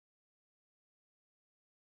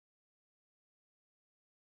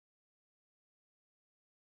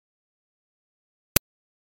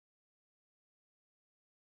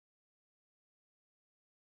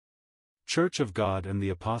Church of God and the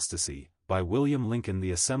Apostasy, by William Lincoln.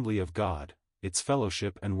 The Assembly of God, its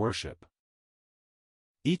fellowship and worship.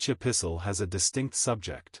 Each epistle has a distinct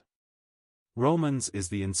subject. Romans is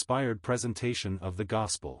the inspired presentation of the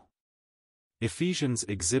gospel. Ephesians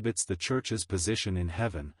exhibits the church's position in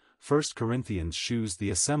heaven, 1 Corinthians shews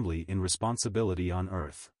the assembly in responsibility on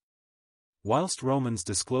earth. Whilst Romans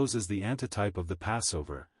discloses the antitype of the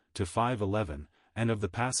Passover, to 5:11, and of the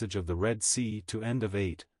passage of the Red Sea to end of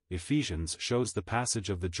 8, Ephesians shows the passage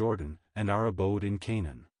of the Jordan, and our abode in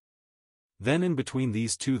Canaan. Then in between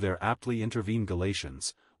these two there aptly intervene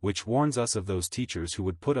Galatians, which warns us of those teachers who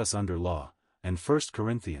would put us under law, and 1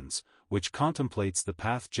 Corinthians, which contemplates the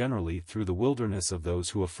path generally through the wilderness of those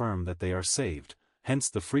who affirm that they are saved, hence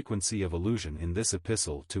the frequency of allusion in this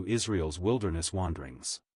epistle to Israel's wilderness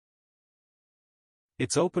wanderings.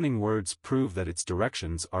 Its opening words prove that its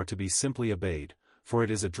directions are to be simply obeyed, for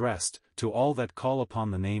it is addressed to all that call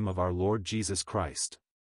upon the name of our Lord Jesus Christ.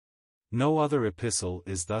 No other epistle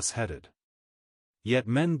is thus headed. Yet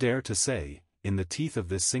men dare to say, in the teeth of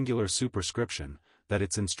this singular superscription, that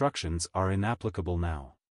its instructions are inapplicable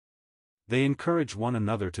now. They encourage one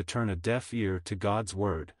another to turn a deaf ear to God's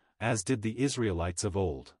word, as did the Israelites of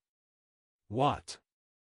old. What?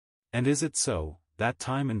 And is it so, that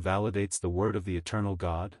time invalidates the word of the eternal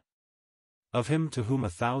God? Of him to whom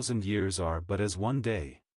 1,000 years are but as one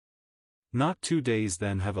day. Not 2 days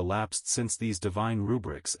then have elapsed since these divine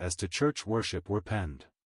rubrics as to church worship were penned.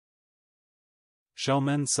 Shall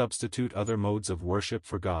men substitute other modes of worship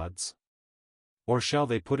for God's? Or shall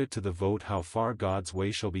they put it to the vote how far God's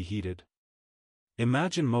way shall be heeded?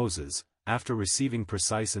 Imagine Moses, after receiving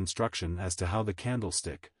precise instruction as to how the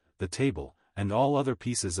candlestick, the table, and all other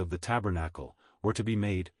pieces of the tabernacle, were to be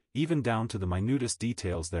made, even down to the minutest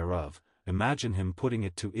details thereof, imagine him putting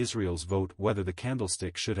it to Israel's vote whether the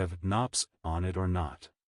candlestick should have knops on it or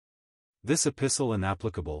not. This epistle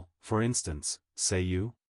inapplicable, for instance, say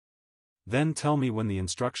you? Then tell me when the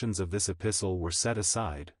instructions of this epistle were set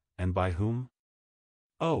aside, and by whom?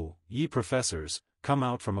 Oh, ye professors, come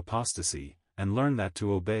out from apostasy, and learn that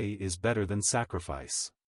to obey is better than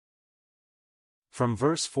sacrifice. From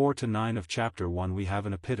verse 4 to 9 of chapter 1 we have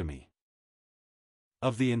an epitome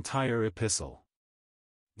of the entire epistle.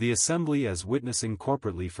 The assembly as witnessing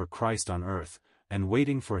corporately for Christ on earth, and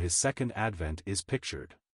waiting for his second advent is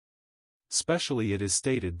pictured. Specially it is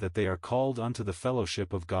stated that they are called unto the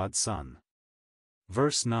fellowship of God's Son.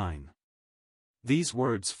 Verse 9. These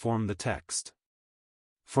words form the text.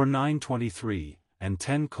 For 9:23, and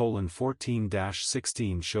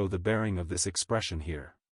 10:14-16 show the bearing of this expression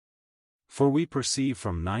here. For we perceive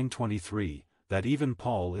from 9:23, that even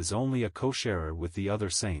Paul is only a co-sharer with the other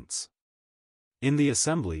saints. In the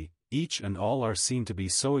assembly, each and all are seen to be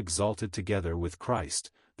so exalted together with Christ,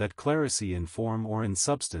 that clerisy in form or in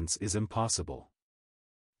substance is impossible.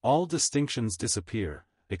 All distinctions disappear,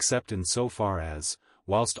 except in so far as,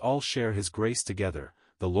 whilst all share his grace together,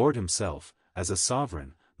 the Lord himself, as a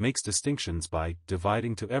sovereign, makes distinctions by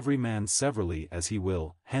dividing to every man severally as he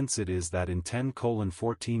will. Hence it is that in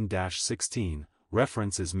 10:14-16,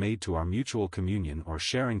 reference is made to our mutual communion or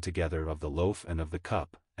sharing together of the loaf and of the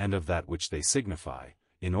cup, and of that which they signify,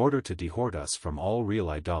 in order to dehort us from all real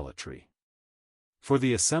idolatry. For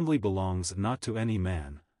the assembly belongs not to any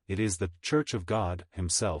man, it is the Church of God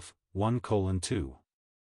himself. 1:2.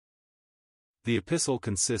 The epistle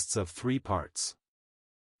consists of 3 parts.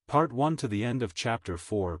 Part 1 to the end of chapter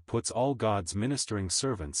 4 puts all God's ministering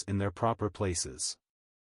servants in their proper places.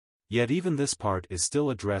 Yet even this part is still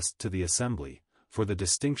addressed to the assembly, for the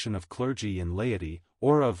distinction of clergy and laity,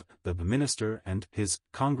 or of the minister and his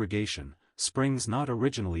congregation, springs not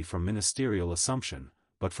originally from ministerial assumption,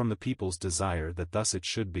 but from the people's desire that thus it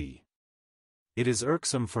should be. It is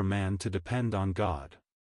irksome for man to depend on God.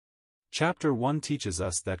 Chapter 1 teaches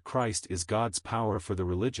us that Christ is God's power for the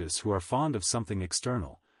religious who are fond of something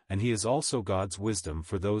external, and he is also God's wisdom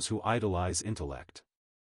for those who idolize intellect.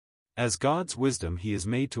 As God's wisdom he is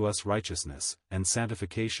made to us righteousness, and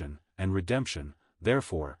sanctification, and redemption.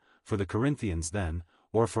 Therefore, for the Corinthians then,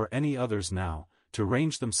 or for any others now, to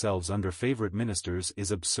range themselves under favorite ministers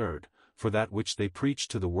is absurd, for that which they preach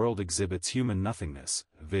to the world exhibits human nothingness,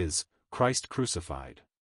 viz., Christ crucified.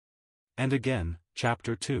 And again,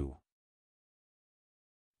 chapter 2.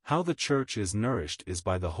 How the church is nourished is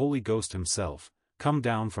by the Holy Ghost himself, come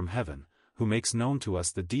down from heaven, who makes known to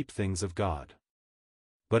us the deep things of God.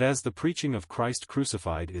 But as the preaching of Christ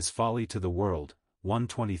crucified is folly to the world,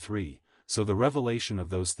 1:23, so the revelation of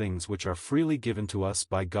those things which are freely given to us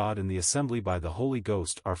by God in the assembly by the Holy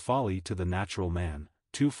Ghost are folly to the natural man,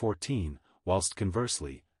 2:14, whilst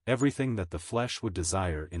conversely, everything that the flesh would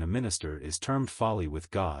desire in a minister is termed folly with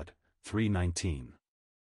God, 3:19.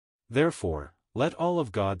 Therefore, let all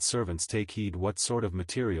of God's servants take heed what sort of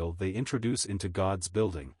material they introduce into God's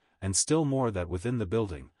building, and still more that within the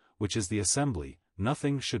building, which is the assembly,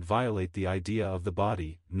 nothing should violate the idea of the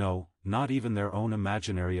body, no, not even their own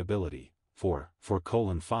imaginary ability, for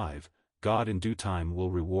 5, God in due time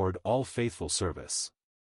will reward all faithful service.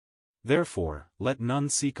 Therefore, let none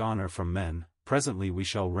seek honor from men, presently we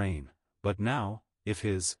shall reign, but now, if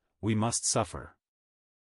we must suffer.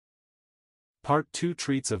 Part 2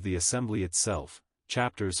 treats of the assembly itself,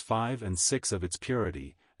 chapters 5 and 6 of its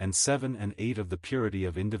purity, and 7 and 8 of the purity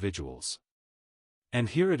of individuals. And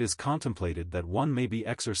here it is contemplated that one may be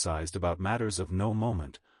exercised about matters of no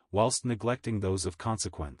moment, whilst neglecting those of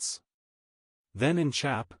consequence. Then in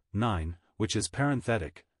chap. 9, which is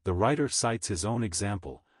parenthetic, the writer cites his own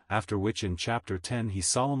example, after which in chapter 10 he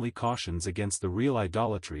solemnly cautions against the real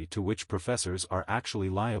idolatry to which professors are actually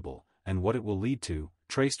liable, and what it will lead to,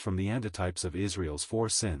 traced from the antitypes of Israel's 4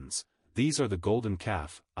 sins. These are the golden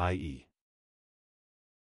calf, i.e.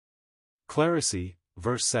 clerisy,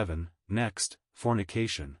 verse 7, next,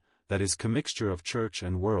 fornication, that is commixture of church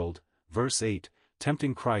and world, verse 8,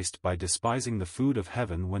 tempting Christ by despising the food of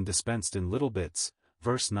heaven when dispensed in little bits,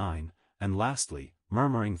 verse 9, and lastly,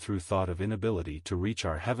 murmuring through thought of inability to reach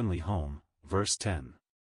our heavenly home, verse 10.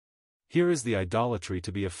 Here is the idolatry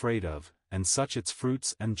to be afraid of, and such its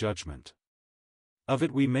fruits and judgment. Of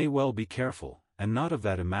it we may well be careful, and not of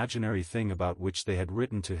that imaginary thing about which they had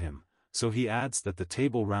written to him. So he adds that the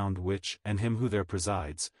table round which, and him who there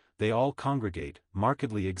presides, they all congregate,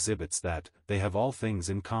 markedly exhibits that, they have all things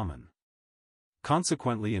in common.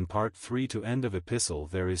 Consequently in part 3 to end of epistle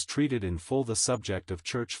there is treated in full the subject of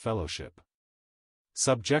church fellowship.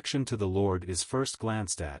 Subjection to the Lord is first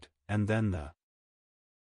glanced at, and then the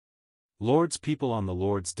Lord's people on the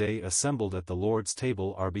Lord's day assembled at the Lord's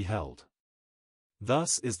table are beheld.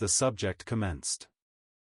 Thus is the subject commenced.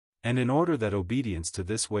 And in order that obedience to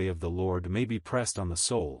this way of the Lord may be pressed on the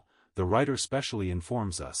soul, the writer specially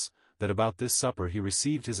informs us, that about this supper he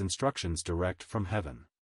received his instructions direct from heaven.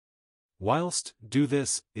 Whilst, do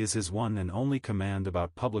this, is his one and only command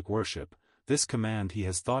about public worship, this command he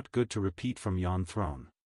has thought good to repeat from yon throne.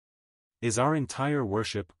 Is our entire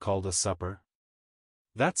worship called a supper?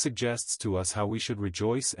 That suggests to us how we should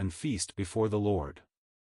rejoice and feast before the Lord.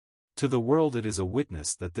 To the world it is a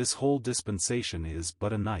witness that this whole dispensation is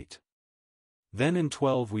but a night. Then in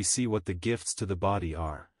 12 we see what the gifts to the body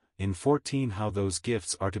are, in 14 how those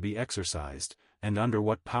gifts are to be exercised, and under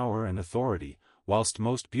what power and authority, whilst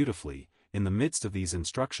most beautifully, in the midst of these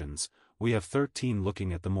instructions, we have 13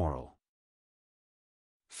 looking at the moral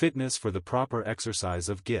fitness for the proper exercise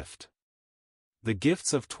of gift. The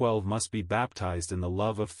gifts of 12 must be baptized in the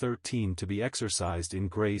love of 13 to be exercised in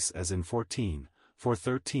grace as in 14, for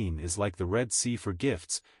 13 is like the Red Sea for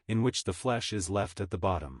gifts, in which the flesh is left at the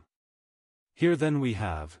bottom. Here then we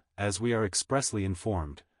have, as we are expressly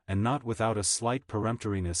informed, and not without a slight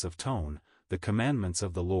peremptoriness of tone, the commandments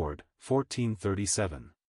of the Lord,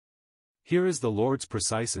 14:37. Here is the Lord's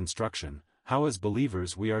precise instruction, how as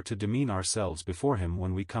believers we are to demean ourselves before him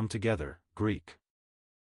when we come together, Greek.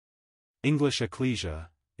 English ecclesia,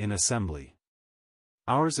 in assembly.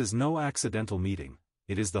 Ours is no accidental meeting,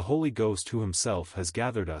 it is the Holy Ghost who himself has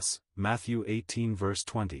gathered us, Matthew 18 verse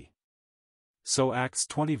 20. So Acts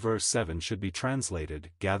 20 verse 7 should be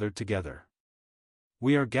translated, gathered together.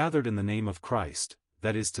 We are gathered in the name of Christ,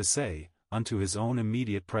 that is to say, unto his own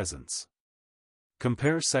immediate presence.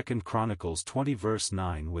 Compare 2 Chronicles 20 verse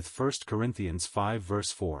 9 with 1 Corinthians 5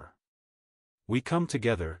 verse 4. We come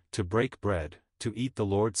together, to break bread, to eat the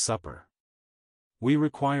Lord's Supper. We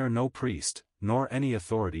require no priest, nor any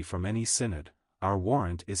authority from any synod, our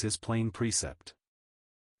warrant is his plain precept.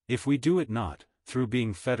 If we do it not, through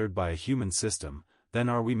being fettered by a human system, then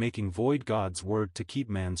are we making void God's word to keep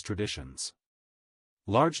man's traditions.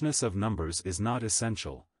 Largeness of numbers is not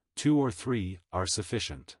essential, 2 or 3 are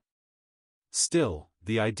sufficient. Still,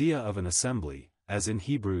 the idea of an assembly, as in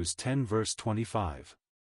Hebrews 10 verse 25,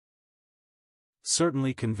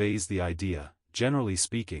 certainly conveys the idea, generally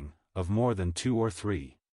speaking, of more than 2 or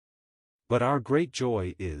 3. But our great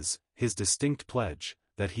joy is, his distinct pledge,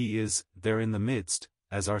 that he is, there in the midst,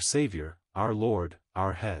 as our Savior, our Lord,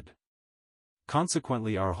 our Head.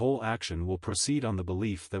 Consequently our whole action will proceed on the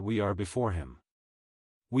belief that we are before him.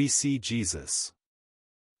 We see Jesus.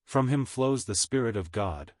 From him flows the Spirit of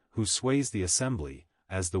God, who sways the assembly,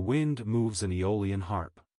 as the wind moves an Aeolian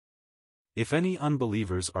harp. If any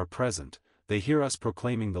unbelievers are present, they hear us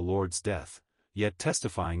proclaiming the Lord's death, yet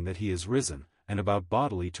testifying that he is risen, and about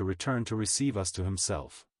bodily to return to receive us to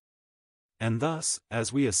himself. And thus,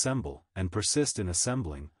 as we assemble, and persist in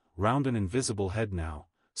assembling, round an invisible head now,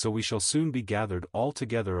 so we shall soon be gathered all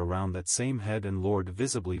together around that same head and Lord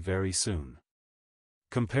visibly very soon.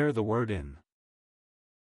 Compare the word in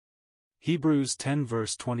Hebrews 10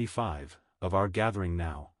 verse 25, of our gathering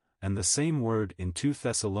now, and the same word in 2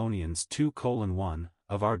 Thessalonians 2:1,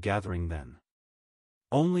 of our gathering then.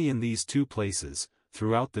 Only in these two places,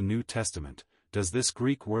 throughout the New Testament, does this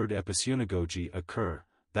Greek word episynagogy occur,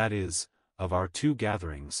 that is, of our two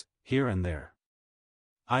gatherings, here and there.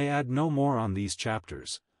 I add no more on these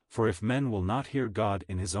chapters, for if men will not hear God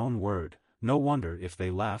in his own word, no wonder if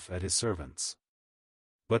they laugh at his servants.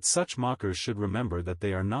 But such mockers should remember that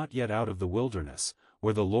they are not yet out of the wilderness,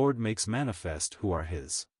 where the Lord makes manifest who are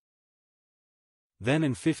his. Then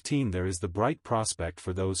in 15 there is the bright prospect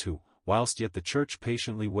for those who, whilst yet the church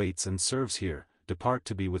patiently waits and serves here, depart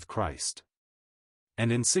to be with Christ.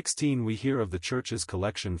 And in 16 we hear of the church's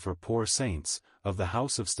collection for poor saints, of the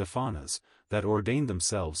house of Stephanas, that ordained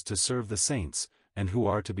themselves to serve the saints, and who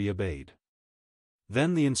are to be obeyed.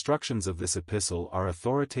 Then the instructions of this epistle are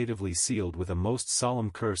authoritatively sealed with a most solemn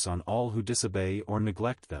curse on all who disobey or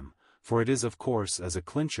neglect them, for it is of course as a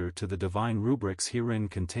clincher to the divine rubrics herein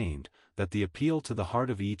contained, that the appeal to the heart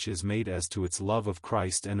of each is made as to its love of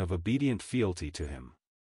Christ and of obedient fealty to him.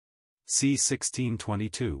 See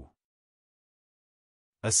 16:22.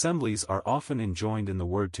 Assemblies are often enjoined in the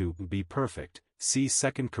word to be perfect, see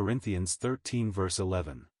 2 Corinthians 13 verse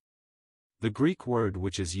 11. The Greek word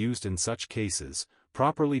which is used in such cases,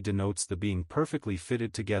 properly denotes the being perfectly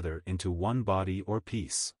fitted together into one body or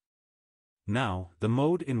piece. Now, the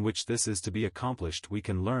mode in which this is to be accomplished we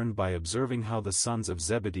can learn by observing how the sons of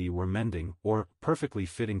Zebedee were mending, or perfectly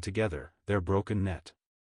fitting together, their broken net.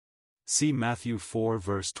 See Matthew 4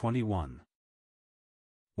 verse 21.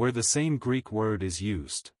 Where the same Greek word is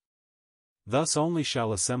used. Thus only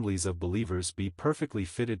shall assemblies of believers be perfectly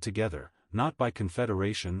fitted together, not by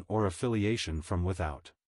confederation or affiliation from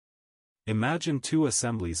without. Imagine two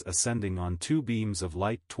assemblies ascending on two beams of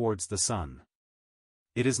light towards the sun.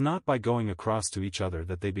 It is not by going across to each other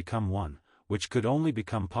that they become one, which could only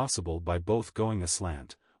become possible by both going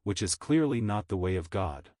aslant, which is clearly not the way of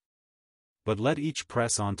God. But let each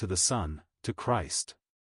press on to the sun, to Christ.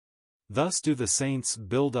 Thus do the saints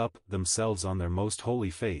build up themselves on their most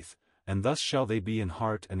holy faith, and thus shall they be in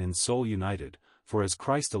heart and in soul united, for as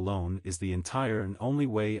Christ alone is the entire and only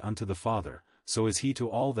way unto the Father, so is he to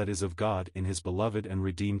all that is of God in his beloved and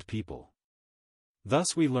redeemed people.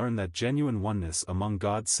 Thus we learn that genuine oneness among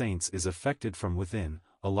God's saints is effected from within,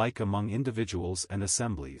 alike among individuals and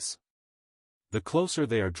assemblies. The closer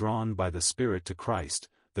they are drawn by the Spirit to Christ,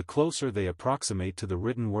 the closer they approximate to the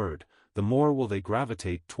written word, the more will they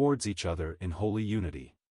gravitate towards each other in holy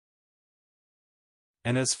unity.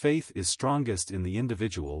 And as faith is strongest in the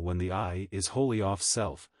individual when the eye is wholly off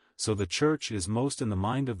self, so the church is most in the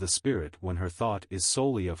mind of the Spirit when her thought is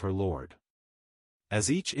solely of her Lord.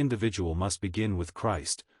 As each individual must begin with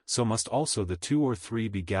Christ, so must also the two or three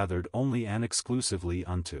be gathered only and exclusively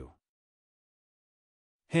unto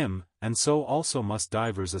him, and so also must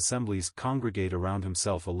divers assemblies congregate around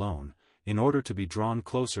himself alone, in order to be drawn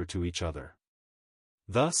closer to each other.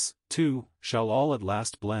 Thus, too, shall all at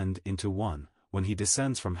last blend into one, when he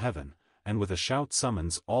descends from heaven, and with a shout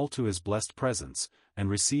summons all to his blessed presence, and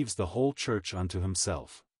receives the whole church unto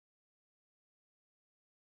himself.